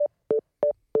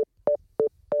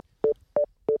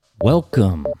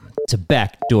Welcome to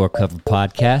Backdoor Cover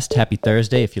Podcast. Happy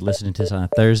Thursday if you're listening to this on a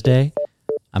Thursday.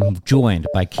 I'm joined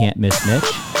by Can't Miss Mitch.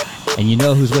 And you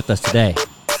know who's with us today.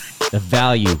 The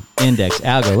Value Index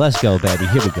Algo. Let's go, baby.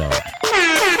 Here we go.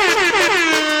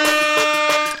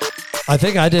 I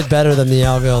think I did better than the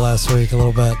algo last week a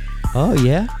little bit. Oh,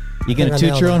 yeah? You going to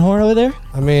toot your own horn over there?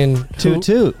 I mean,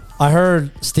 Toot. I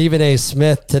heard Stephen A.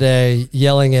 Smith today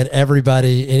yelling at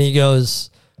everybody, and he goes,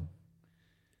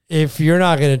 if you're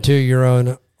not going to toot your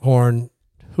own horn,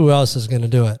 who else is going to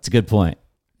do it? It's a good point.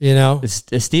 You know?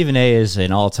 Stephen A. is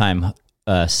an all-time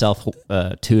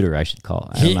self-tutor, I should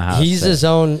call it. I don't know how he's his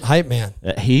own hype man.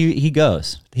 He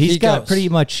goes. He got goes. pretty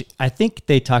much, I think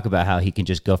they talk about how he can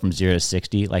just go from 0 to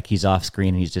 60. Like he's off screen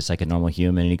and he's just like a normal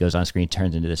human, and he goes on screen,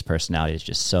 turns into this personality that's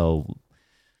just so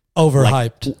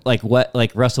Overhyped.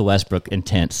 Like Russell Westbrook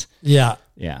intense. Yeah.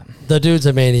 Yeah. The dude's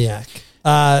a maniac.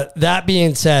 That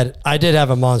being said, I did have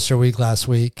a monster week last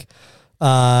week.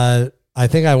 I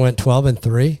think I went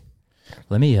 12-3.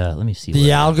 Let me see. The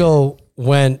algo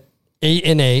went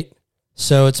 8-8.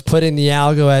 So it's putting the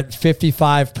algo at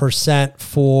 55%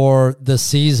 for the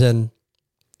season.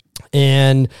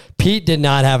 And Pete did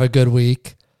not have a good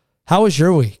week. How was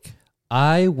your week?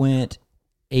 I went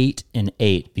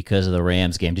 8-8 because of the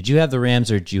Rams game. Did you have the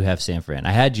Rams or did you have San Fran?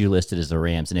 I had you listed as the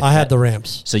Rams. And I had the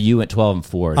Rams. So you went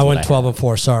 12-4. I went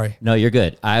 12-4. Sorry. No, you're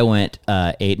good. I went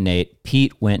 8-8.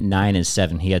 Pete went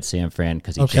 9-7. He had San Fran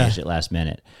because he changed it last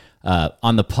minute.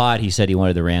 On the pod, he said he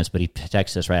wanted the Rams, but he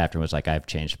texted us right after and was like, I've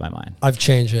changed my mind. I've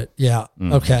changed it. Yeah.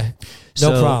 Okay.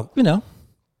 No problem. You know,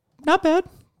 not bad.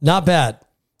 Not bad.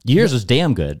 Yours was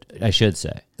damn good, I should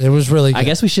say. It was really good. I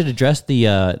guess we should address the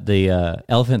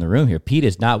elephant in the room here. Pete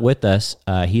is not with us.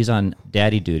 He's on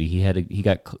daddy duty. He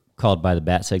got called by the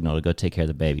bat signal to go take care of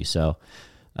the baby. So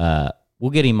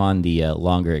we'll get him on the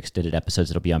longer extended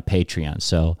episodes. It'll be on Patreon.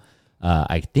 So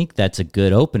I think that's a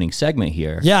good opening segment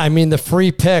here. Yeah, I mean the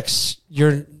free picks.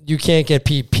 You can't get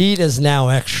Pete. Pete is now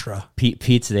extra.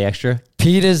 Pete's the extra.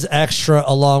 Pete is extra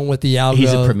along with the algo.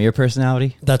 He's a premier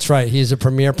personality. That's right. He's a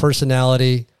premier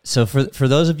personality. So for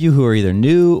those of you who are either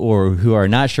new or who are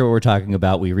not sure what we're talking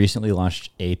about, we recently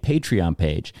launched a Patreon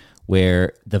page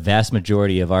where the vast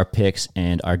majority of our picks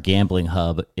and our gambling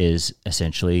hub is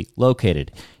essentially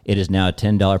located. It is now a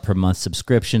 $10 per month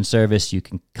subscription service. You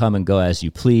can come and go as you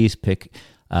please. Pick,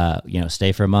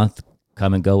 stay for a month,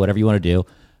 come and go, whatever you want to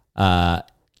do.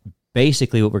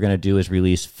 Basically, what we're going to do is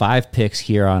release 5 picks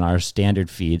here on our standard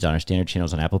feeds, on our standard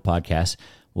channels on Apple Podcasts.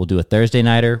 We'll do a Thursday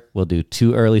nighter. We'll do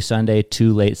 2 early Sunday,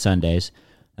 2 late Sundays.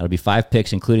 That'll be 5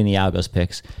 picks, including the Algos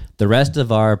picks. The rest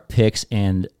of our picks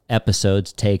and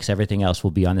episodes, takes, everything else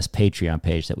will be on this Patreon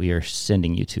page that we are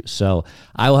sending you to. So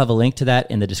I will have a link to that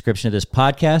in the description of this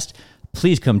podcast.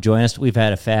 Please come join us. We've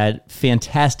had a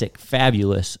fantastic,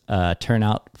 fabulous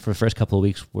turnout for the first couple of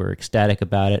weeks. We're ecstatic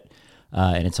about it,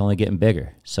 and it's only getting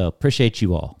bigger. So appreciate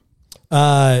you all.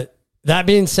 That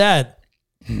being said,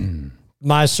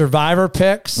 my survivor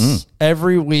picks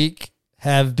every week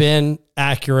have been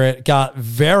accurate. Got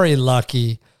very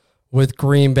lucky with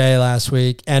Green Bay last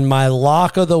week. And my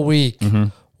lock of the week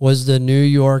was the New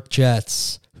York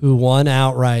Jets, who won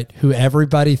outright, who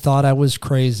everybody thought I was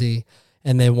crazy,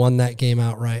 and they won that game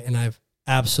outright. And I've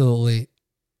absolutely...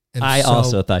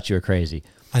 also thought you were crazy.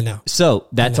 I know. So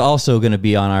that's also going to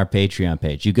be on our Patreon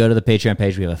page. You go to the Patreon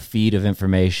page, we have a feed of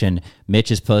information.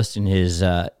 Mitch is posting his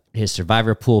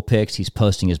survivor pool picks. He's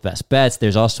posting his best bets.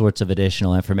 There's all sorts of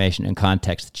additional information and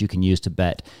context that you can use to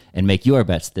bet and make your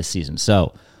bets this season.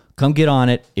 So come get on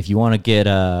it. If you want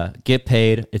to get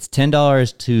paid, it's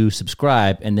 $10 to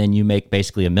subscribe, and then you make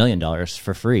basically $1 million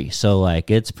for free. So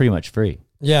it's pretty much free.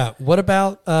 Yeah. What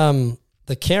about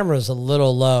the camera's a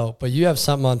little low, but you have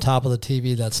something on top of the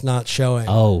TV that's not showing.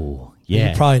 Oh,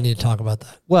 yeah. You probably need to talk about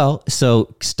that. Well,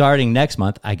 so starting next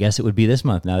month, I guess it would be this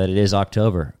month now that it is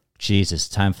October. Jesus,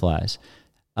 time flies.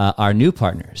 Our new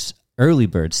partners, Early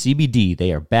Bird CBD,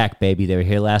 they are back, baby. They were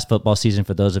here last football season.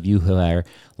 For those of you who are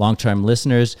long-term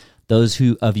listeners, those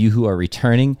of you who are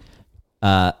returning,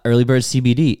 Early Bird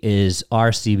CBD is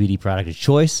our CBD product of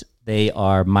choice. They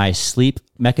are my sleep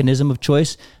mechanism of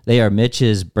choice. They are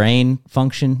Mitch's brain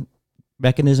function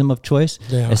mechanism of choice.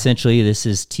 Essentially, this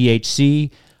is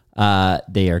THC.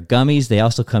 They are gummies. They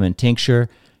also come in tincture.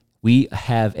 We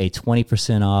have a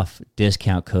 20% off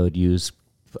discount code. Use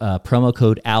promo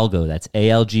code ALGO. That's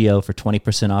ALGO for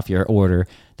 20% off your order.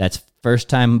 That's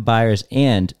first-time buyers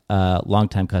and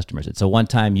long-time customers. It's a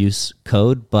one-time use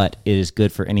code, but it is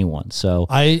good for anyone. So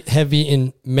I have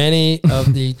eaten many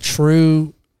of the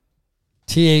true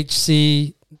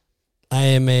THC. I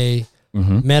am a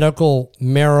medical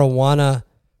marijuana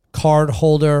card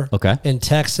holder Okay. in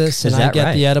Texas, and Is I that get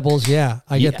right? the edibles. Yeah,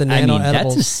 I get the nano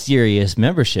edibles. That's a serious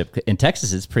membership. In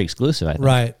Texas, it's pretty exclusive, I think.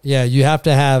 Right. Yeah, you have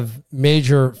to have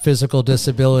major physical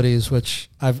disabilities, which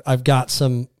I've got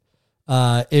some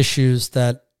issues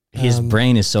that His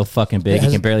brain is so fucking big,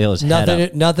 he can barely hold his head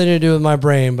up. nothing to do with my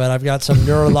brain, but I've got some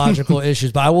neurological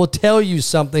issues. But I will tell you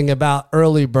something about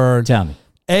Early Bird. Tell me.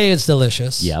 It's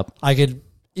delicious. Yep. I could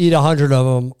eat 100 of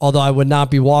them, although I would not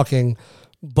be walking,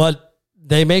 but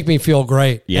they make me feel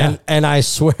great. Yeah. And I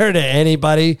swear to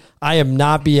anybody, I am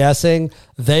not BSing.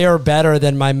 They are better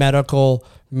than my medical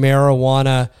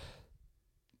marijuana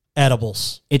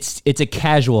edibles. It's a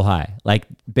casual high. Like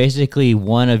basically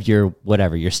one of your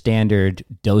standard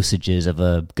dosages of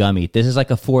a gummy. This is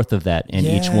like a fourth of that in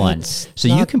each one. So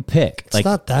you can pick. It's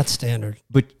not that standard.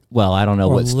 But well, I don't know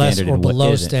what standard or and what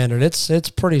below isn't. standard. It's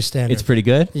pretty standard. It's pretty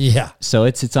good. Yeah. So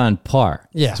it's on par.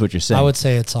 Yeah. That's what you're saying. I would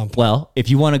say it's on par. Well, if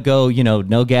you want to go,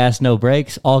 no gas, no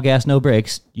brakes, all gas, no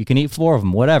brakes, you can eat 4 of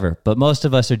them, whatever. But most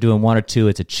of us are doing 1 or 2.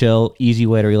 It's a chill, easy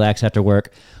way to relax after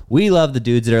work. We love the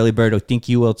dudes at Early Bird. I think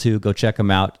you will too. Go check them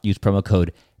out. Use promo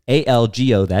code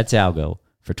ALGO, that's Algo,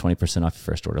 for 20% off your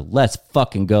first order. Let's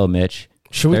fucking go, Mitch.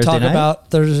 Should we talk about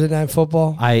Thursday Night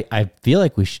Football? I feel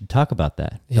like we should talk about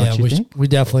that. Don't you think? We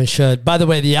definitely should. By the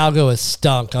way, the Algo has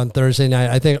stunk on Thursday night.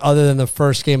 I think other than the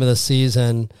first game of the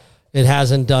season, it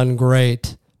hasn't done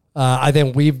great. I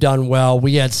think we've done well.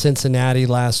 We had Cincinnati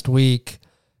last week.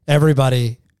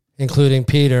 Everybody, including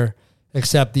Peter,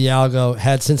 except the Algo,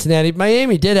 had Cincinnati.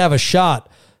 Miami did have a shot.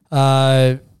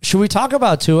 Should we talk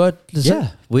about Tua?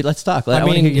 Let's talk. I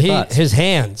want to mean, hear your thoughts. his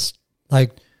hands,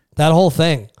 like that whole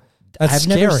thing. That's I've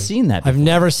scary. never seen that before. I've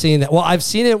never seen that. Well, I've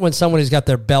seen it when somebody's got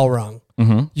their bell rung.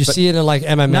 Mm-hmm. You see it in like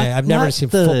MMA. I've never seen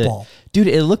football. Dude,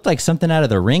 it looked like something out of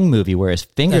the Ring movie where his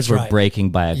fingers were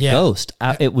breaking by a ghost.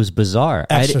 It was bizarre.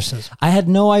 Exorcism. I had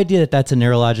no idea that that's a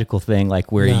neurological thing,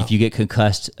 like where if you get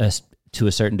concussed to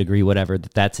a certain degree, whatever,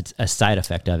 that's a side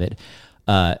effect of it.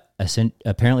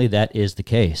 Apparently that is the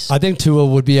case. I think Tua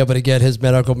would be able to get his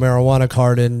medical marijuana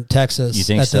card in Texas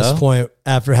this point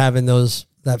after having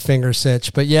that finger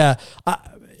sitch. But yeah,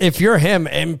 if you're him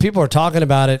and people are talking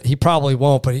about it, he probably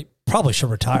won't, but he probably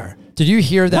should retire. Did you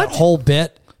hear that whole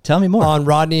bit? Tell me more. On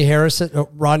Rodney Harrison.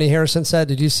 Rodney Harrison said,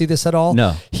 did you see this at all?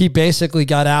 No. He basically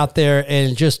got out there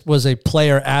and just was a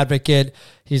player advocate.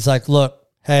 He's like, look,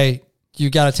 hey,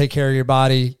 you got to take care of your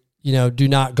body. Do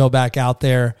not go back out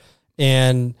there.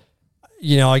 And,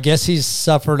 I guess he's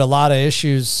suffered a lot of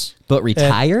issues. But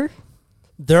retired?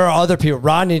 There are other people.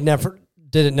 Rodney never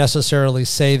didn't necessarily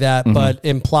say that, but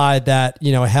implied that,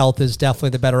 health is definitely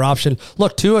the better option.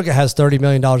 Look, Tua has $30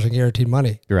 million in guaranteed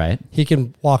money. Right. He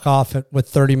can walk off with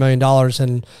 $30 million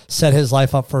and set his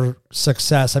life up for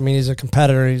success. I mean, he's a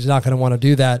competitor. He's not going to want to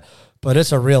do that, but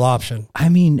it's a real option. I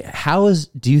mean,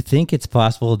 do you think it's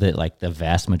possible that like the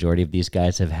vast majority of these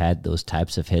guys have had those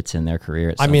types of hits in their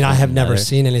career? I mean, I have never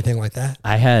seen anything like that.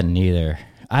 I hadn't either.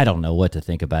 I don't know what to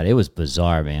think about it. It was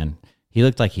bizarre, man. He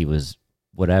looked like he was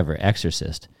whatever,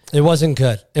 exorcist. It wasn't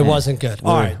good. It wasn't good.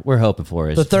 All right. We're hoping for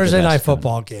it. The Thursday night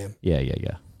football game. Yeah.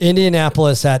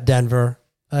 Indianapolis at Denver.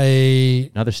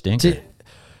 Another stinker.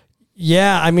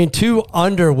 Yeah, I mean, 2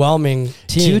 underwhelming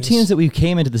teams. 2 teams that we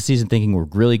came into the season thinking were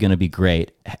really going to be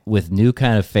great with new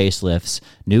kind of facelifts,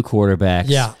 new quarterbacks.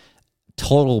 Yeah.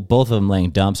 Both of them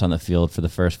laying dumps on the field for the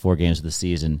first 4 games of the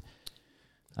season.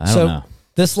 I don't know.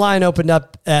 This line opened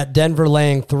up at Denver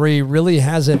laying 3, really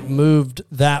hasn't moved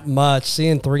that much,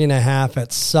 seeing 3.5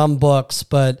 at some books,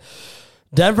 but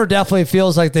Denver definitely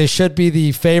feels like they should be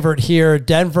the favorite here.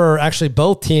 Denver, actually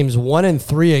both teams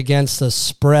 1-3 against the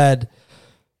spread.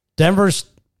 Denver's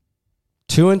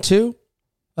 2-2,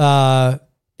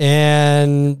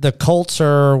 and the Colts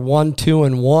are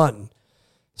 1-2-1.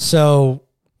 So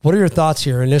what are your thoughts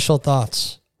here? Initial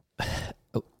thoughts?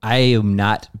 I am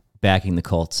not backing the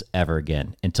Colts ever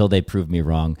again until they prove me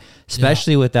wrong,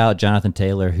 especially without Jonathan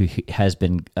Taylor, who has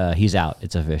been, he's out.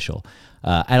 It's official.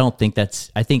 I think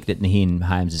that Nyheim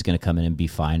Hines is going to come in and be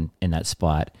fine in that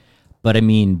spot. But I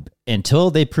mean,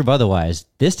 until they prove otherwise,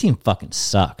 this team fucking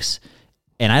sucks.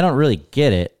 And I don't really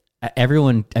get it.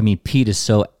 Pete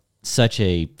is such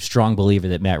a strong believer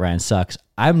that Matt Ryan sucks.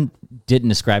 I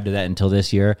didn't ascribe to that until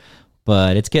this year,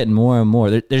 but it's getting more and more.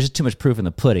 There's just too much proof in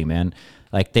the pudding, man.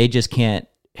 Like they can't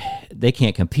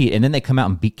compete. And then they come out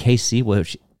and beat KC,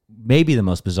 which may be the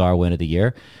most bizarre win of the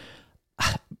year.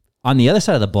 On the other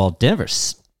side of the ball,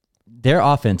 their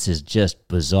offense is just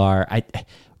bizarre.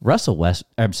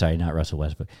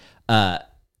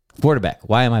 Quarterback.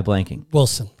 Why am I blanking?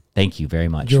 Wilson. Thank you very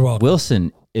much. You're welcome.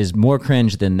 Wilson is more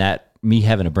cringe than that, me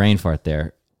having a brain fart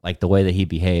there, like the way that he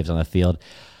behaves on the field.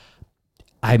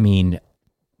 I mean,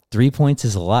 3 points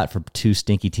is a lot for two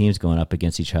stinky teams going up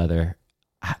against each other.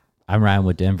 I'm riding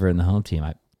with Denver and the home team.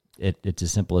 It's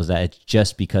as simple as that. It's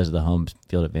just because of the home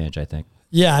field advantage, I think.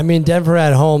 Yeah, I mean, Denver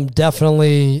at home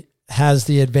definitely has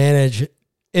the advantage.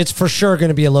 It's for sure going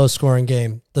to be a low-scoring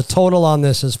game. The total on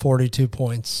this is 42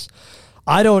 points.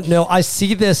 I don't know. I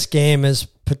see this game as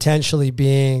potentially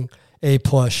being a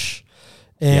push.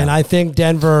 And I think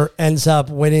Denver ends up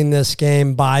winning this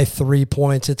game by 3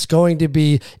 points. It's going to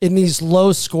be, in these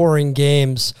low-scoring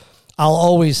games, I'll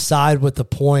always side with the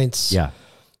points. Yeah.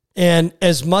 And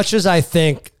as much as I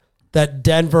think that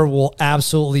Denver will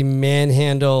absolutely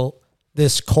manhandle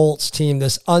this Colts team,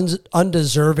 this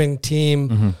undeserving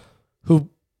team who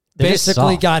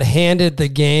basically got handed the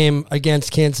game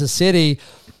against Kansas City.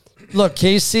 Look,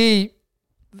 KC,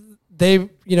 they,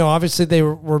 obviously they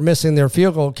were missing their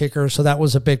field goal kicker, so that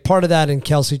was a big part of that, and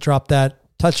Kelsey dropped that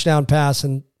touchdown pass,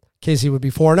 and KC would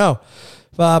be 4-0.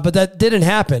 But that didn't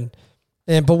happen.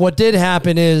 But what did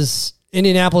happen is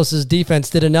Indianapolis's defense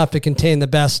did enough to contain the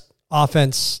best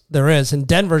offense there is, and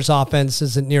Denver's offense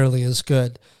isn't nearly as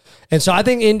good. And so I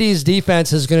think Indy's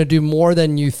defense is going to do more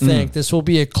than you think. This will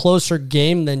be a closer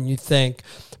game than you think.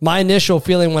 My initial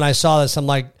feeling when I saw this, I'm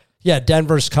like, yeah,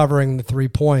 Denver's covering the 3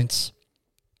 points.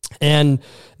 And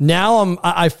now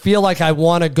I feel like I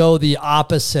want to go the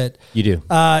opposite. You do?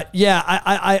 I'm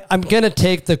going to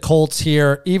take the Colts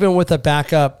here, even with a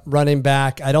backup running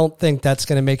back. I don't think that's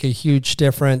going to make a huge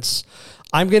difference.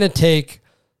 I'm going to take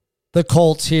the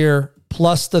Colts here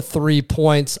plus the 3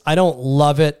 points. I don't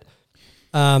love it.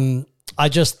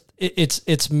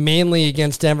 It's mainly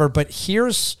against Denver, but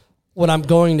here's what I'm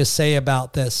going to say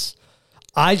about this.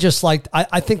 I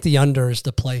think the under is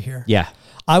the play here. Yeah.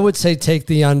 I would say take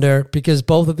the under because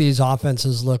both of these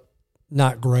offenses look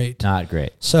not great. Not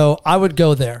great. So I would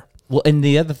go there. Well, and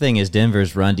the other thing is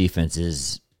Denver's run defense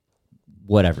is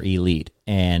elite.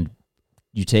 And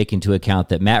you take into account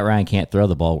that Matt Ryan can't throw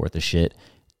the ball worth a shit.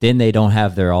 Then they don't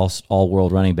have their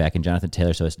all-world running back in Jonathan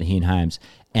Taylor, so it's Nyheim Hines.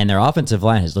 And their offensive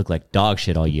line has looked like dog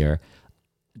shit all year.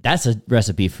 That's a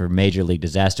recipe for major league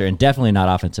disaster and definitely not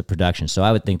offensive production. So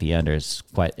I would think the under is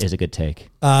a good take.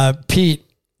 Pete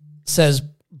says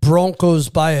Broncos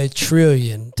by 1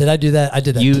 trillion. Did I do that? I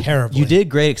did that terribly. You did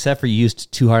great, except for you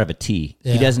used too hard of a T.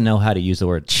 Yeah. He doesn't know how to use the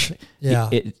word.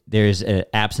 Yeah. There's an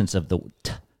absence of the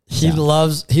t. He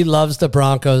loves the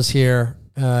Broncos here.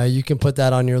 You can put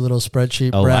that on your little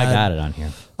spreadsheet, Oh, Brad. I got it on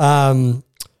here.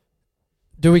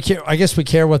 Do we care? I guess we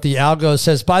care what the algo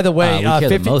says. By the way,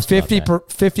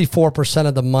 54%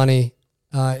 of the money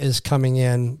is coming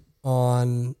in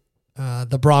on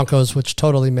the Broncos, which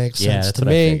totally makes sense to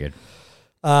me. I figured.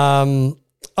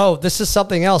 This is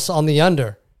something else on the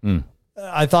under.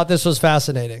 I thought this was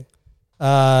fascinating.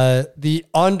 The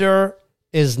under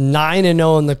is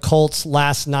 9-0 in the Colts'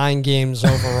 last 9 games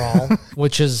overall,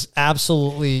 which is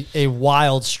absolutely a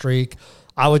wild streak.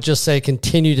 I would just say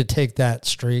continue to take that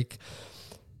streak.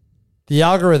 The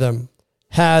algorithm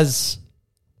has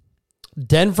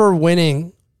Denver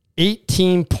winning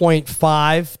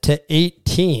 18.5 to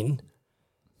 18.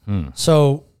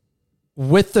 So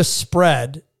with the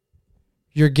spread,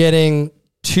 you're getting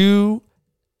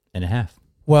 2.5.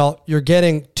 Well, you're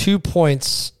getting 2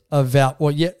 points of value.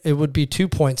 Well, yeah, it would be 2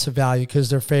 points of value because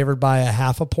they're favored by a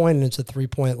 0.5 point and it's a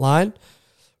 3-point line,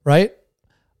 right?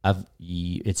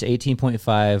 It's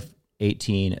 18.5,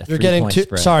 18. You're getting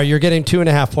you're getting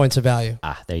 2.5 points of value.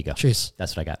 There you go. Jeez,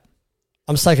 that's what I got.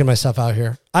 I'm psyching myself out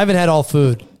here. I haven't had all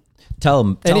food. Tell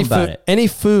them about it. Any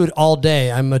food all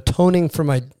day. I'm atoning for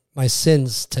my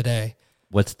sins today.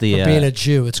 What's the being a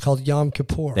Jew? It's called Yom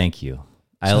Kippur. Thank you.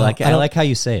 I like how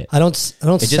you say it. I don't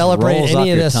celebrate any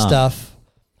of this stuff.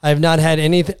 I have not had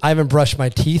anything. I haven't brushed my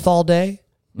teeth all day.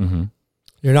 Mm-hmm.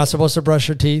 You're not supposed to brush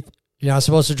your teeth. You're not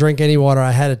supposed to drink any water.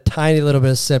 I had a tiny little bit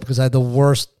of sip because I had the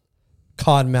worst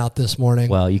cod mouth this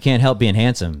morning. Well, you can't help being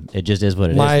handsome. It just is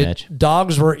what it is, Mitch. My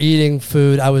dogs were eating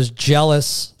food. I was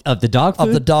jealous of the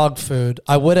dog food.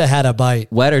 I would have had a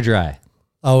bite. Wet or dry?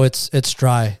 Oh, it's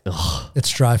dry. Ugh. It's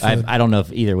dry food. I don't know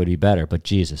if either would be better, but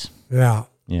Jesus. Yeah.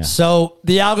 So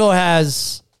the algo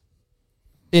has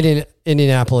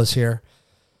Indianapolis here.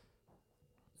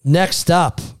 Next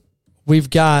up, we've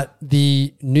got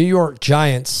the New York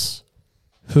Giants,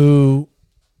 who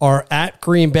are at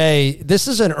Green Bay. This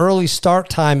is an early start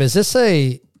time. Is this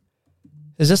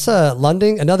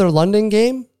another London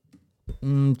game?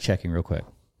 Checking real quick.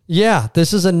 Yeah,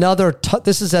 this is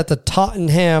this is at the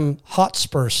Tottenham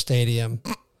Hotspur Stadium.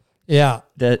 Yeah,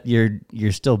 that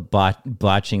you're still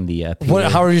botching the.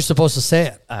 How are you supposed to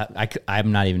say it?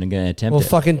 I'm not even going to attempt it. Well,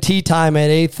 fucking tea time at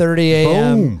 8:30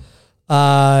 a.m. Boom.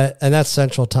 And that's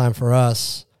Central Time for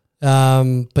us.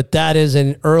 But that is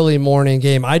an early morning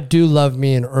game. I do love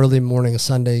me an early morning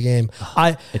Sunday game.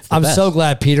 I'm best. so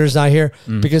glad Peter's not here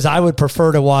because I would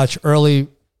prefer to watch early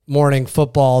morning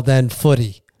football than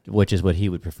footy. Which is what he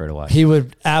would prefer to watch. He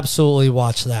would absolutely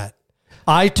watch that.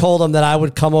 I told him that I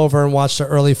would come over and watch the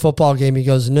early football game. He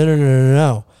goes,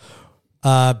 no.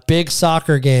 Big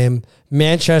soccer game,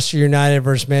 Manchester United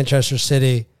versus Manchester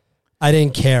City. I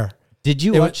didn't care. Did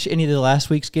you watch any of the last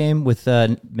week's game with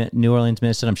New Orleans,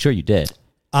 Minnesota? I'm sure you did.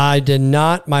 I did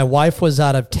not. My wife was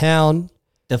out of town.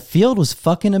 The field was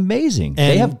fucking amazing.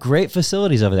 They have great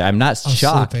facilities over there. I'm not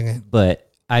shocked, but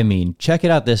I mean, check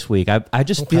it out this week. I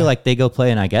just feel like they go play,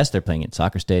 and I guess they're playing in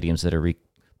soccer stadiums that are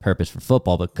repurposed for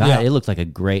football, but God, it looked like a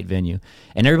great venue.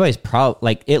 And everybody's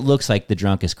it looks like the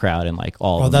drunkest crowd in like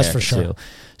all of America, that's for sure. too.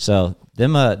 So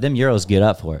them Euros get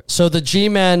up for it. So the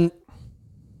G-Men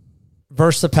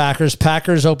versus the Packers.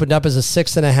 Packers opened up as a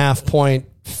 6.5 point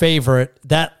favorite.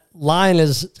 That line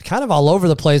is kind of all over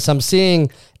the place. I'm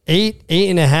seeing 8,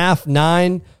 8.5,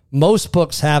 9. Most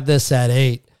books have this at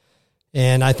 8,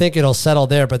 and I think it'll settle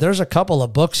there. But there's a couple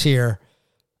of books here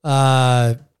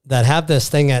that have this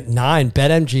thing at 9.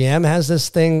 BetMGM has this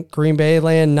thing, Green Bay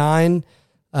laying 9.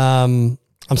 I'm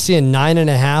seeing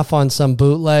 9.5 on some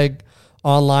bootleg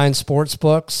online sports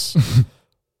books.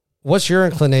 What's your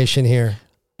inclination here?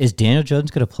 Is Daniel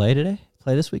Jones going to play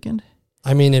this weekend?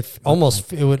 I mean, it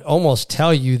would almost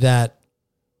tell you that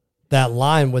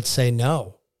line would say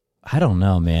no. I don't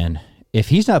know, man. If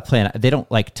he's not playing, they don't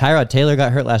like Tyrod Taylor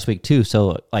got hurt last week too.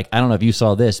 So like, I don't know if you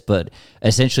saw this, but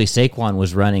essentially Saquon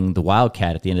was running the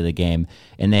Wildcat at the end of the game,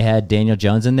 and they had Daniel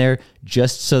Jones in there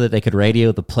just so that they could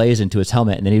radio the plays into his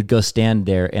helmet, and then he'd go stand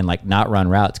there and like not run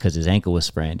routes because his ankle was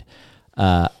sprained.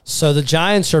 So the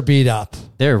Giants are beat up.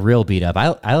 They're real beat up.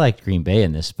 I liked Green Bay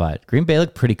in this spot. Green Bay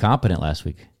looked pretty competent last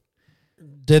week.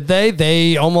 Did they?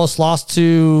 They almost lost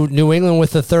to New England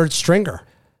with the third stringer.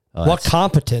 What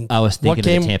competent? I was thinking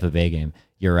of the Tampa Bay game.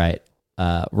 You're right.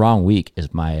 Wrong week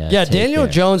is my Daniel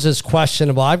Jones is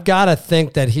questionable. I've got to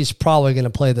think that he's probably going to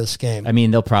play this game. I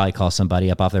mean, they'll probably call somebody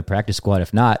up off their practice squad.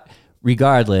 If not,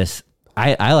 regardless,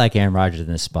 I like Aaron Rodgers in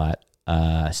this spot.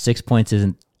 6 points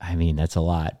isn't. I mean, that's a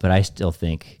lot, but I still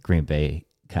think Green Bay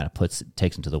kind of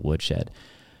takes them to the woodshed.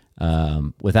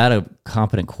 Without a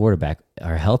competent quarterback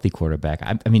or a healthy quarterback,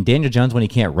 I mean, Daniel Jones, when he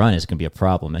can't run, is going to be a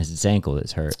problem. It's his ankle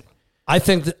that's hurt. I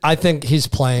think he's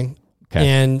playing. Okay.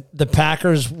 And the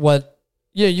Packers,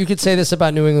 you could say this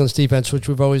about New England's defense, which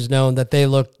we've always known that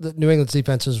New England's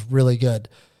defense is really good.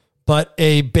 But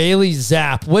a Bailey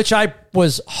Zappe, which I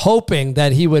was hoping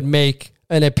that he would make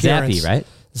an appearance. Zappe, right?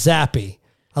 Zappe.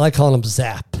 I like calling him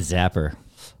Zap. Zapper.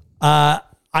 I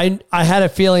had a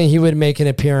feeling he would make an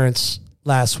appearance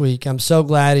last week. I'm so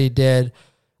glad he did.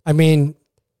 I mean,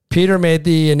 Peter made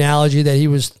the analogy that he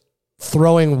was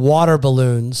throwing water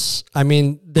balloons. I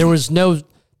mean, there was no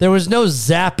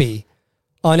zappy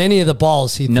on any of the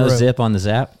balls he threw. No zip on the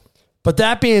zap. But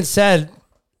that being said,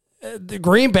 the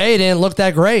Green Bay didn't look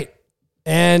that great.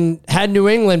 And had New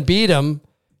England beat them,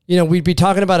 we'd be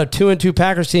talking about a 2-2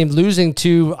 Packers team losing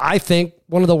to, I think,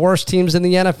 one of the worst teams in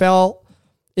the NFL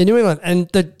in New England. And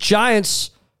the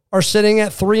Giants are sitting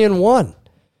at 3-1.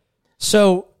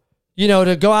 So,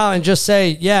 to go out and just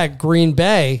say, yeah, Green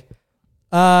Bay.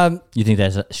 You think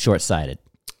that's short-sighted?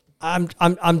 I'm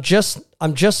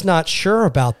just not sure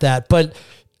about that. But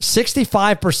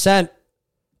 65%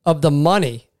 of the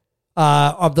money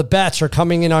of the bets are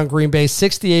coming in on Green Bay.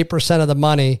 68% of the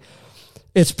money.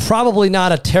 It's probably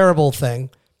not a terrible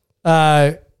thing.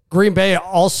 Green Bay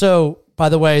also, by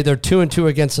the way, they're 2-2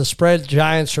 against the spread.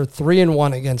 Giants are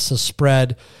 3-1 against the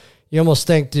spread. You almost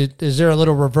think, is there a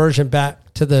little reversion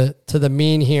back to the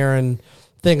mean here and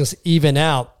things even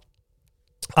out?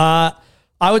 I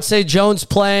would say Jones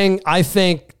playing. I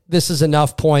think this is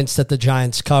enough points that the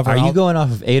Giants cover. Are you going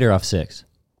off of 8 or off 6?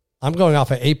 I'm going off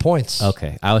of 8 points.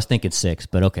 Okay. I was thinking 6,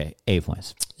 but okay. 8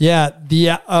 points. Yeah.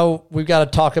 We've got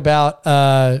to talk about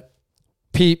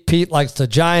Pete. Pete likes the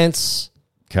Giants.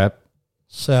 Okay.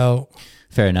 So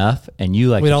fair enough. And you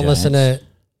like we the don't Giants. listen to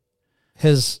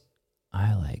his.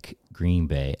 I like Green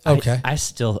Bay. Okay.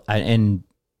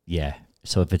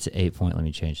 So if it's an 8 point, let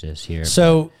me change this here.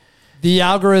 So the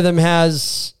algorithm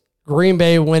has Green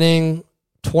Bay winning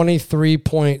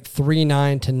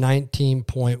 23.39 to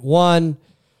 19.1.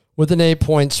 With an 8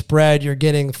 point spread, you're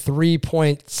getting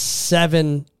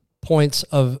 3.7 points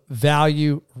of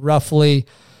value roughly.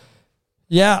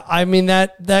 Yeah, I mean,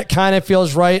 that kind of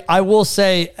feels right. I will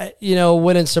say,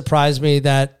 wouldn't surprise me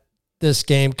that this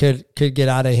game could get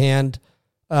out of hand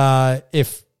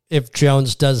if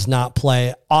Jones does not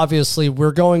play. Obviously,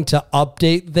 we're going to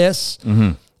update this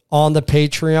on the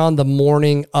Patreon the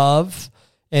morning of.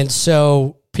 And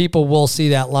so people will see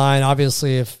that line.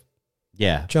 Obviously, if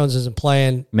Jones isn't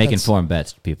playing. Make informed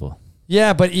bets, people.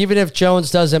 Yeah, but even if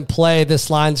Jones doesn't play, this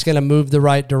line's going to move the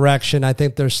right direction. I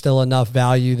think there's still enough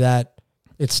value that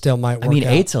it still might work out.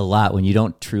 8's a lot when you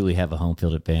don't truly have a home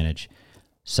field advantage.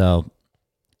 So,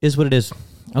 is what it is.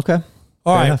 Okay.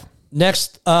 All right. Enough.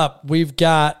 Next up, we've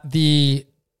got the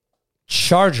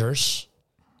Chargers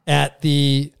at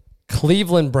the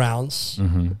Cleveland Browns.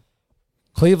 Mm-hmm.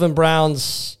 Cleveland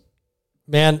Browns,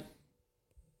 man,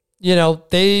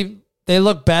 they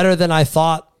look better than I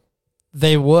thought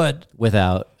they would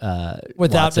without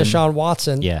Watson. Deshaun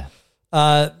Watson. Yeah.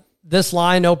 This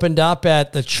line opened up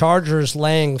at the Chargers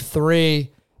laying 3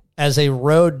 as a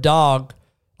road dog.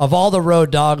 Of all the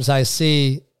road dogs I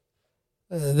see,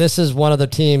 this is one of the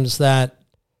teams that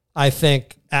I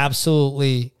think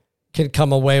absolutely can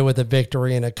come away with a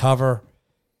victory and a cover.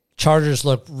 Chargers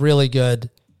look really good.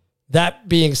 That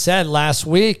being said, last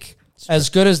week, as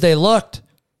good as they looked,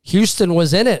 Houston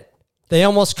was in it. They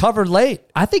almost covered late.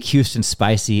 I think Houston's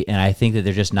spicy, and I think that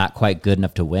they're just not quite good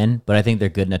enough to win, but I think they're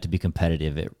good enough to be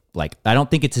competitive. I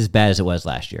don't think it's as bad as it was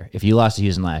last year. If you lost to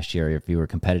Houston last year, or if you were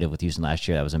competitive with Houston last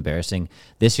year, that was embarrassing.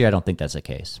 This year, I don't think that's the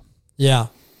case. Yeah.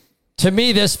 To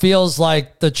me, this feels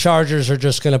like the Chargers are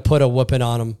just going to put a whooping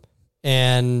on them.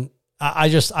 And I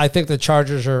think the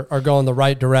Chargers are going the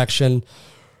right direction.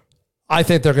 I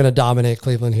think they're going to dominate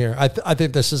Cleveland here. I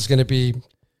think this is going to be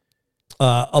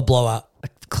a blowout.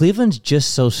 Cleveland's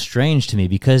just so strange to me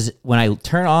because when I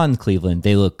turn on Cleveland,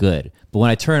 they look good. But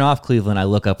when I turn off Cleveland, I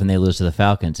look up and they lose to the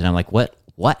Falcons. And I'm like, what?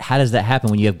 How does that happen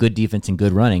when you have good defense and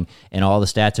good running and all the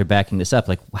stats are backing this up?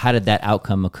 Like, how did that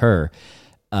outcome occur?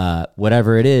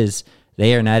 Whatever it is,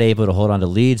 they are not able to hold on to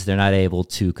leads. They're not able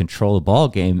to control the ball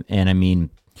game. And I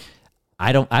mean,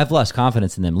 I've lost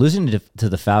confidence in them. Losing to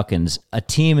the Falcons, a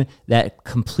team that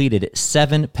completed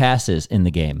 7 passes in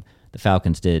the game. The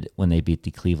Falcons did when they beat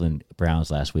the Cleveland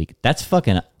Browns last week. That's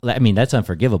that's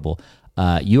unforgivable.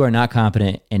 You are not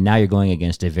competent, and now you're going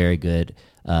against a very good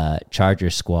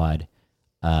Chargers squad.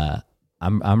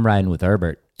 I'm riding with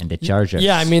Herbert and the Chargers.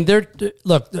 Yeah, I mean,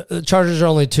 the Chargers are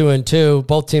only 2-2.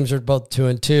 Both teams are both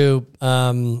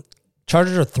 2-2.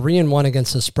 Chargers are 3-1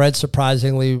 against the spread,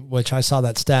 surprisingly, which I saw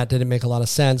that stat. Didn't make a lot of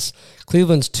sense.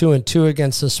 Cleveland's 2-2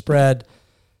 against the spread.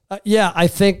 I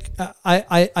think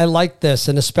I like this,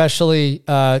 and especially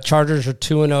Chargers are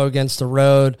 2-0 against the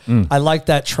road. I like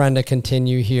that trend to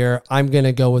continue here. I'm going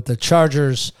to go with the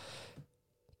Chargers.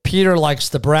 Peter likes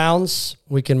the Browns.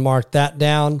 We can mark that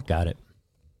down. Got it.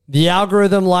 The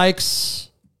algorithm likes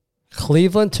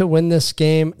Cleveland to win this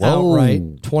game outright.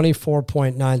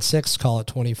 24.96, call it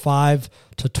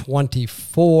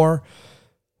 25-24.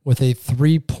 With a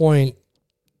 3-point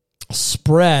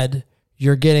spread,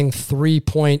 you're getting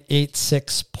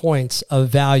 3.86 points of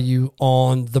value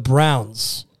on the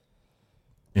Browns.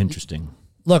 Interesting.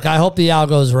 Look, I hope the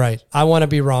algo's right. I want to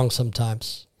be wrong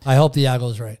sometimes. I hope the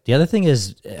algo's right. The other thing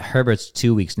is Herbert's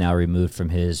 2 weeks now removed from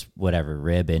his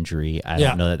rib injury. I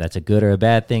don't know that that's a good or a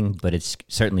bad thing, but it's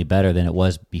certainly better than it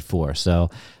was before. So,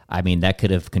 I mean, that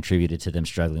could have contributed to them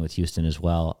struggling with Houston as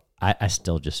well. I'm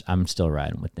still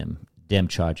riding with them. Damn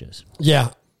Chargers. Yeah.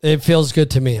 It feels good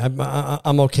to me.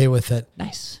 I'm okay with it.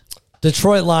 Nice.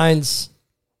 Detroit Lions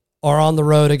are on the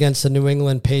road against the New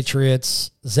England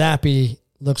Patriots. Zappe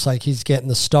looks like he's getting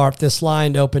the start. This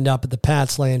line opened up at the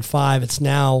Pats laying 5. It's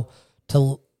now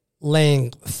to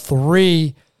laying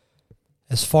 3.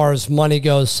 As far as money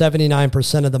goes,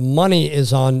 79% of the money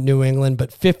is on New England,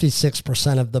 but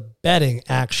 56% of the betting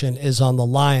action is on the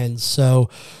Lions. So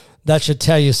that should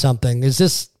tell you something. Is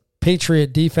this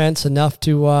Patriot defense enough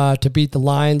to beat the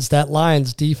Lions? That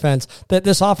Lions defense, that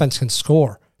this offense can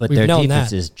score. But their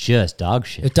defense is just dog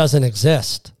shit. It doesn't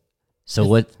exist.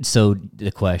 So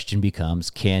the question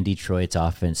becomes, can Detroit's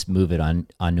offense move it on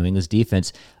New England's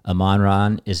defense?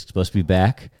 Amon-Ra is supposed to be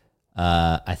back.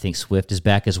 I think Swift is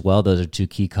back as well. Those are 2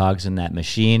 key cogs in that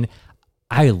machine.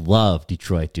 I love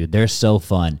Detroit, dude. They're so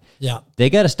fun. Yeah. They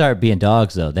got to start being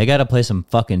dogs, though. They got to play some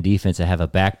fucking defense and have a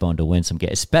backbone to win some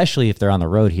games, especially if they're on the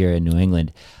road here in New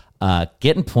England.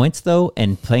 Getting points, though,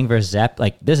 and playing versus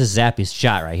Zappe, this is Zappe's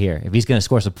shot right here. If he's going to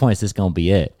score some points, this is going to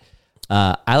be it.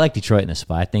 I like Detroit in this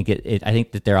spot. I think I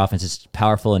think that their offense is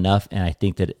powerful enough, and I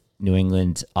think that New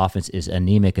England's offense is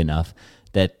anemic enough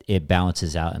that it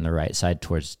balances out on the right side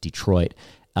towards Detroit.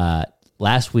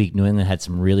 Last week, New England had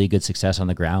some really good success on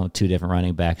the ground with 2 different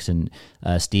running backs, and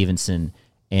Stevenson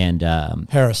and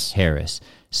Harris.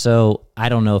 So I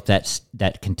don't know if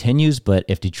that continues, but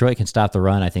if Detroit can stop the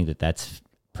run, I think that's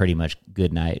pretty much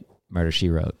good night, murder she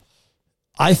wrote.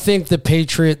 I think the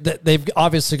Patriot, they've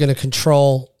obviously going to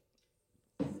control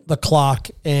the clock,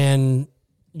 and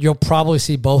you'll probably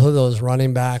see both of those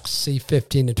running backs see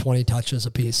 15 to 20 touches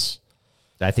apiece.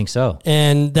 I think so.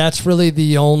 And that's really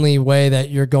the only way that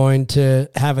you're going to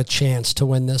have a chance to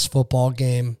win this football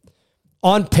game.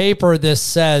 On paper, this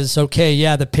says, okay,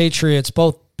 yeah, the Patriots,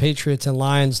 both Patriots and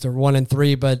Lions, they're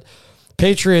 1-3, but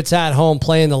Patriots at home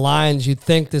playing the Lions, you'd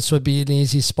think this would be an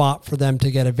easy spot for them to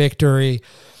get a victory.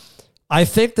 I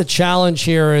think the challenge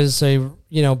here is a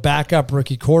backup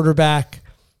rookie quarterback,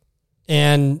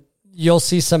 and you'll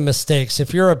see some mistakes.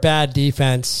 If you're a bad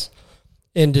defense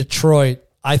in Detroit,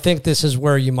 I think this is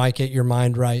where you might get your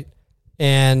mind right.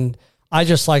 And I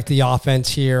just like the offense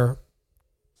here.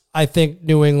 I think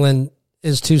New England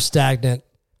is too stagnant.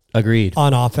 Agreed.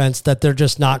 On offense, that they're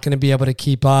just not going to be able to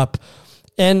keep up.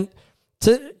 And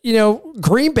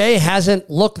Green Bay hasn't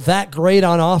looked that great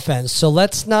on offense. So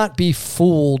let's not be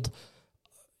fooled.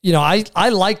 I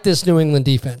like this New England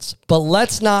defense, but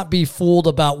let's not be fooled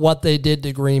about what they did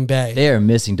to Green Bay. They are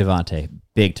missing Devontae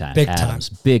big time. Big Adams,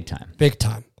 time. Big time. Big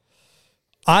time.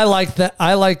 I like that.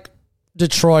 I like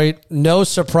Detroit. No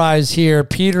surprise here.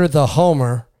 Peter the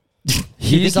Homer. You think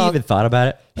he even thought about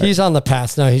it? He's on the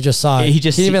pass. No, he just saw it. He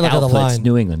just didn't even look at the outputs line.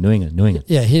 New England.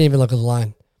 Yeah, he didn't even look at the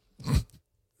line.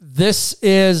 This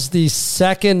is the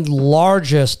second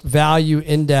largest value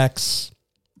index.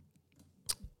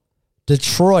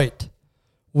 Detroit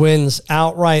wins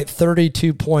outright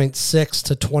 32.6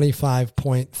 to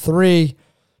 25.3.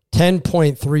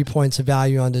 10.3 points of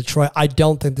value on Detroit. I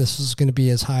don't think this is going to be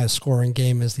as high a scoring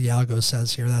game as the algo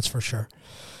says here. That's for sure.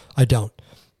 I don't.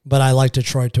 But I like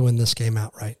Detroit to win this game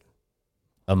outright.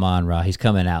 Amon-Ra, he's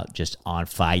coming out just on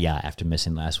fire after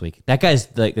missing last week. That guy's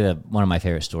like one of my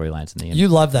favorite storylines in the NBA. You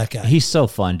love that guy. He's so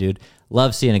fun, dude.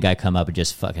 Love seeing a guy come up and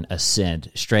just fucking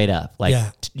ascend straight up. Like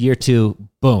year 2,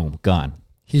 boom, gone.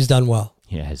 He's done well.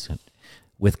 Yeah,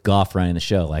 with Goff running the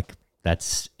show, like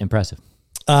that's impressive.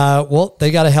 Well,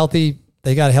 they got a healthy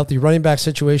running back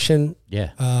situation.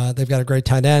 Yeah. They've got a great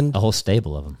tight end. A whole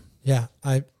stable of them. Yeah.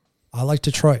 I like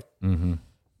Detroit. Mm-hmm.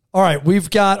 All right. We've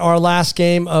got our last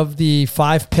game of the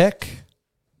 5 pick.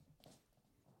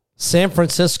 San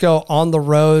Francisco on the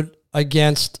road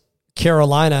against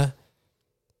Carolina.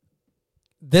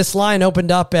 This line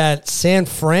opened up at San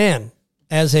Fran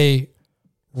as a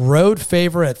road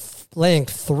favorite, laying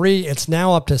 3. It's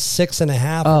now up to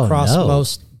 6.5 across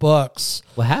most books.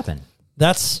 What happened?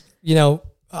 That's, do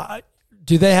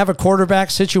they have a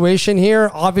quarterback situation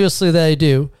here? Obviously they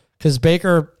do, because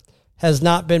Baker has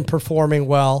not been performing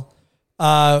well.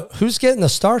 Who's getting the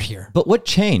start here? But what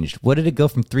changed? What did it go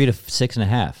from 3 to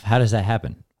 6.5? How does that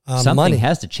happen? Something money.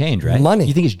 has to change, right? Money.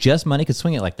 You think it's just money could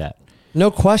swing it like that? No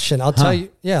question. I'll tell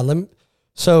you. Yeah.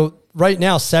 So right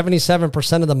now,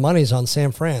 77% of the money's on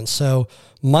San Fran. So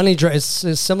money is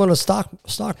similar to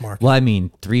stock market. Well, I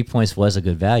mean, 3 points was a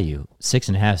good value.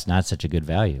 6.5 is not such a good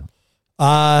value.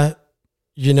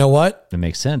 You know what? It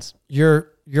makes sense. You're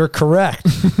correct.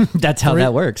 That's how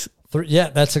that works. Yeah,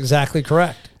 that's exactly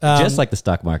correct. Just like the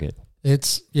stock market.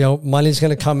 It's, money's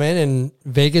going to come in, and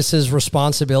Vegas's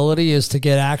responsibility is to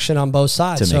get action on both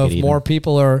sides. So if more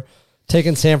people are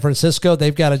taking San Francisco,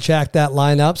 they've got to jack that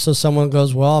line up. So someone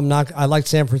goes, well, I like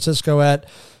San Francisco at,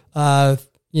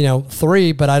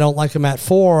 3, but I don't like them at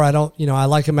 4. I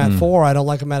like them at 4. I don't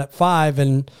like them at 5,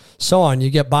 and so on. You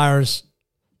get buyers,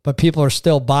 but people are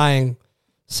still buying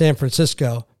San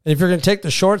Francisco. And if you're going to take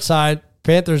the short side,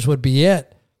 Panthers would be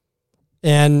it.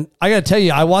 And I got to tell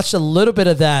you, I watched a little bit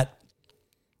of that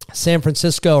San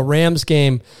Francisco Rams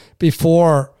game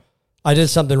before I did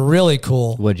something really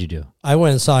cool. What'd you do? I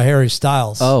went and saw Harry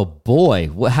Styles. Oh,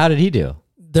 boy. How did he do?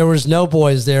 There was no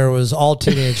boys there. It was all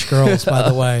teenage girls, by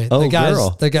the way. Oh,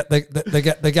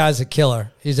 the guy's a killer.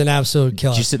 He's an absolute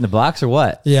killer. Did you sit in the box or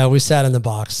what? Yeah, we sat in the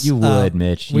box. You would,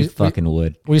 Mitch. You fucking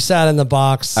would. We sat in the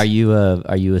box. Are you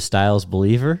a Styles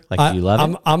believer? Like, do you love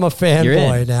it? I'm a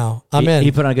fanboy now. I'm in.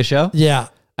 He put on a good show? Yeah.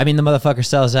 I mean, the motherfucker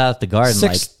sells out at the Garden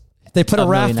They put a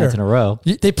rafter in a row.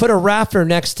 They put a rafter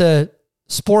next to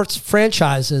sports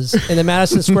franchises in the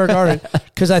Madison Square Garden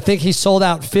because I think he sold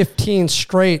out 15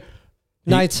 straight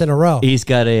nights in a row. He's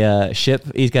got a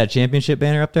championship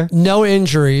banner up there. No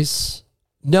injuries.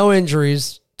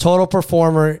 Total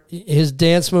performer. His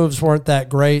dance moves weren't that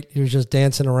great. He was just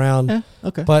dancing around. Yeah,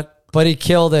 okay. But he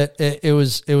killed it. It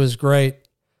was great.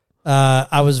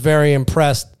 I was very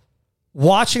impressed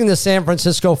watching the San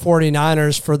Francisco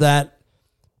 49ers for that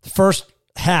first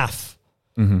half.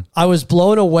 Mm-hmm. I was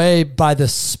blown away by the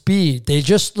speed. They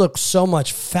just look so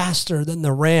much faster than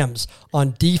the Rams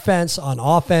on defense, on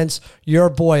offense. Your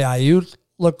boy Ayuk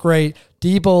looked great.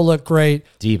 Debo looked great.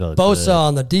 Bosa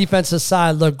on the defensive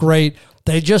side looked great.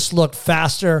 They just looked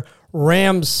faster.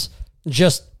 Rams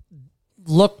just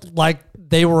looked like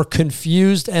they were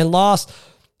confused and lost.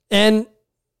 And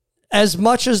as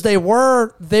much as they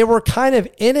were kind of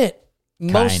in it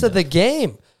most of the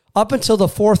game. Up until the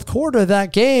fourth quarter of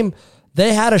that game,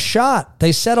 they had a shot.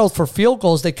 They settled for field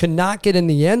goals. They could not get in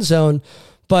the end zone,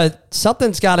 but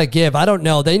something's got to give. I don't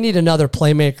know. They need another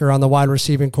playmaker on the wide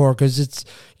receiving core because it's,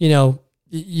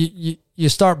 you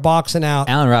start boxing out.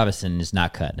 Allen Robinson is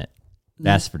not cutting it.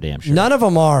 That's for damn sure. None of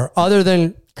them are, other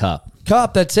than Kupp.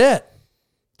 That's it.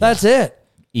 That's it.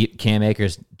 Cam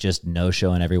Akers just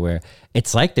no-showing everywhere.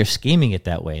 It's like they're scheming it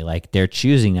that way. Like they're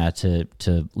choosing not to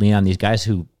lean on these guys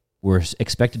who were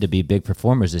expected to be big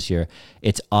performers this year.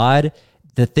 It's odd.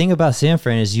 The thing about San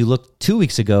Fran is you look 2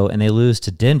 weeks ago and they lose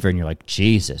to Denver and you're like,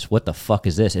 Jesus, what the fuck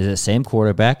is this? Is it the same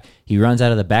quarterback? He runs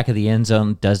out of the back of the end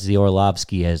zone, does the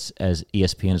Orlovsky as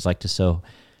ESPN is like to so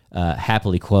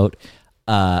happily quote.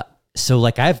 So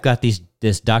like I've got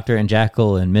this Dr. and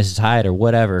Jackal and Mrs. Hyde or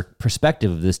whatever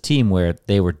perspective of this team where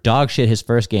they were dog shit his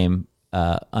first game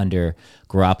under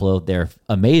Garoppolo. They're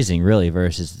amazing really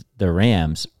versus the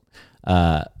Rams.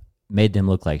 Made them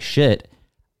look like shit.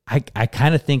 I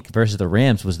kind of think versus the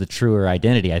Rams was the truer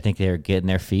identity. I think they were getting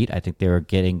their feet. I think they were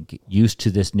getting used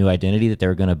to this new identity that they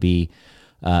were going to be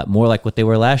more like what they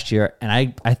were last year. And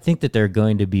I think that they're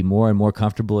going to be more and more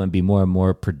comfortable and be more and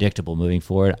more predictable moving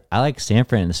forward. I like San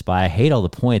Fran in the spy. I hate all the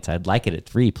points. I'd like it at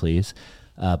 3, please.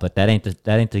 But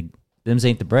them's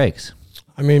ain't the breaks.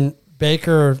 I mean,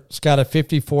 Baker's got a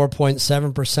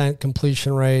 54.7%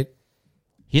 completion rate.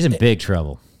 He's in big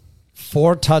trouble.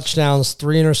 4 touchdowns,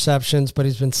 3 interceptions, but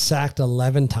he's been sacked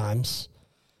 11 times.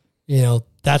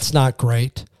 That's not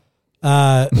great.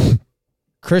 Christian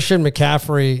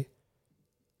McCaffrey,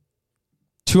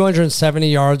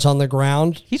 270 yards on the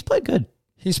ground. He's played good.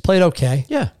 He's played okay.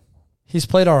 Yeah. He's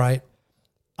played all right.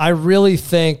 I really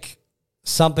think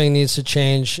something needs to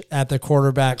change at the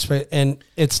quarterbacks, and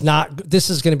it's not. This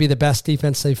is going to be the best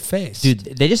defense they've faced. Dude,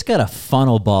 they just got to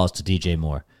funnel balls to DJ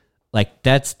Moore. Like,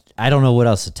 I don't know what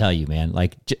else to tell you, man.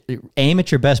 Like, aim at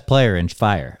your best player and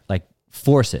fire. Like,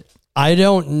 force it. I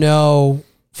don't know,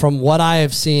 from what I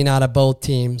have seen out of both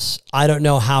teams, I don't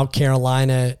know how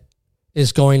Carolina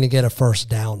is going to get a first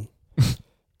down.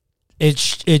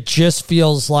 It just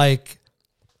feels like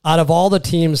out of all the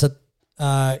teams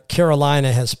that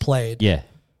Carolina has played. Yeah.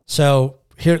 So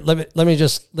here, let me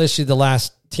just list you the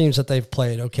last teams that they've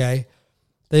played, okay?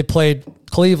 They played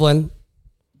Cleveland.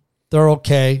 They're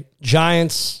okay.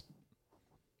 Giants,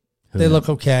 they look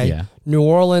okay. Yeah. New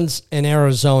Orleans and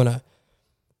Arizona.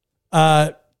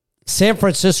 San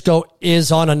Francisco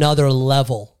is on another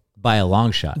level. By a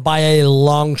long shot. By a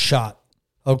long shot.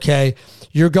 Okay.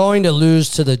 You're going to lose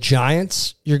to the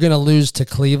Giants. You're going to lose to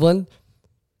Cleveland.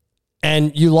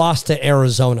 And you lost to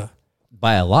Arizona.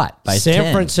 By a lot. By San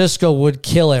 10. Francisco would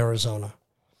kill Arizona.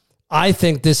 I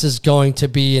think this is going to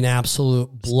be an absolute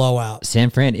blowout.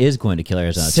 San Fran is going to kill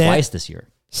Arizona twice this year.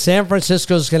 San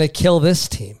Francisco is going to kill this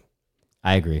team.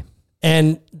 I agree.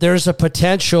 And there's a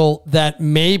potential that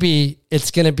maybe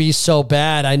it's going to be so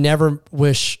bad. I never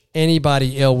wish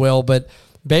anybody ill will, but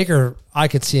Baker, I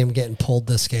could see him getting pulled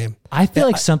this game. I feel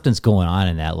like something's going on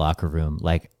in that locker room.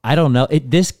 Like, I don't know.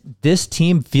 This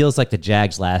team feels like the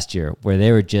Jags last year where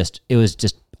it was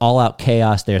just all out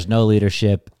chaos. There's no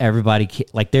leadership. Everybody,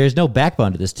 like, there's no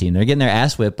backbone to this team. They're getting their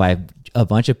ass whipped by a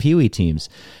bunch of peewee teams.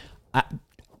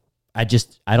 I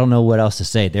don't know what else to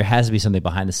say. There has to be something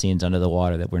behind the scenes under the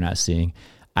water that we're not seeing.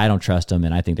 I don't trust them,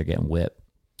 and I think they're getting whipped.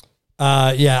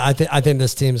 I think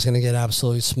this team is going to get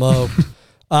absolutely smoked.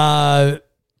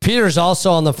 Peter's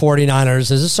also on the 49ers.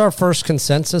 Is this our first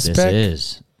consensus pick?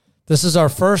 This is our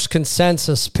first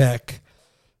consensus pick,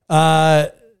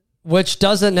 which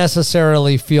doesn't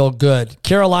necessarily feel good.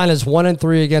 Carolina's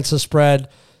 1-3 against the spread.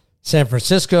 San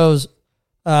Francisco's,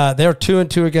 they're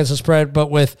 2-2 against the spread,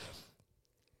 but with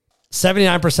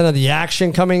 79% of the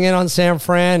action coming in on San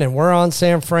Fran, and we're on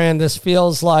San Fran, this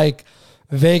feels like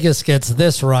Vegas gets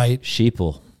this right.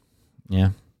 Sheeple. Yeah.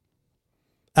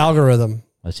 Algorithm.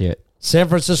 Let's hear it. San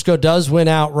Francisco does win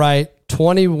outright,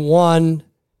 21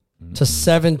 to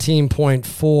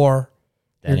 17.4.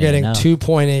 You're getting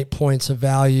 2.8 points of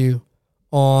value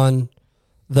on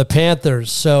the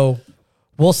Panthers. So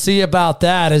we'll see about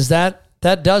that.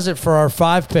 That does it for our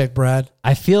 5 pick, Brad.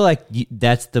 I feel like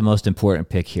that's the most important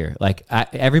pick here. Like,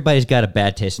 everybody's got a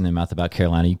bad taste in their mouth about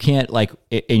Carolina. You can't, like,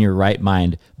 in your right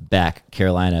mind, back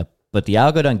Carolina. But the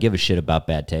algo doesn't give a shit about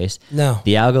bad taste. No.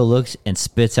 The algo looks and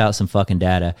spits out some fucking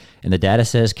data, and the data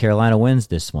says Carolina wins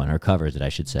this one, or covers it, I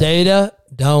should say. Data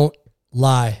don't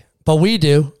lie, but we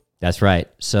do. That's right.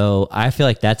 So I feel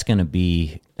like that's going to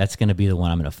be the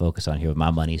one I'm going to focus on here with my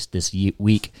money this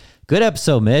week, Good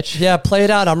episode, Mitch. Yeah, play it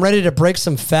out. I'm ready to break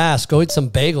some fast. Go eat some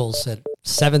bagels at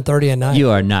 7:30 at night.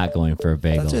 You are not going for a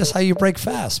bagel. That's just how you break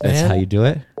fast, man. That's how you do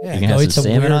it? Yeah, you can have some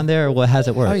salmon on there, or what? How's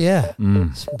it work? Oh, yeah.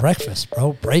 It's breakfast,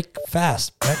 bro. Break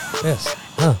fast. Breakfast.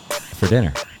 For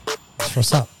dinner. That's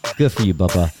what's up. Good for you,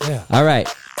 Bubba. Yeah. All right.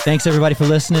 Thanks, everybody, for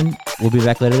listening. We'll be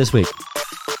back later this week.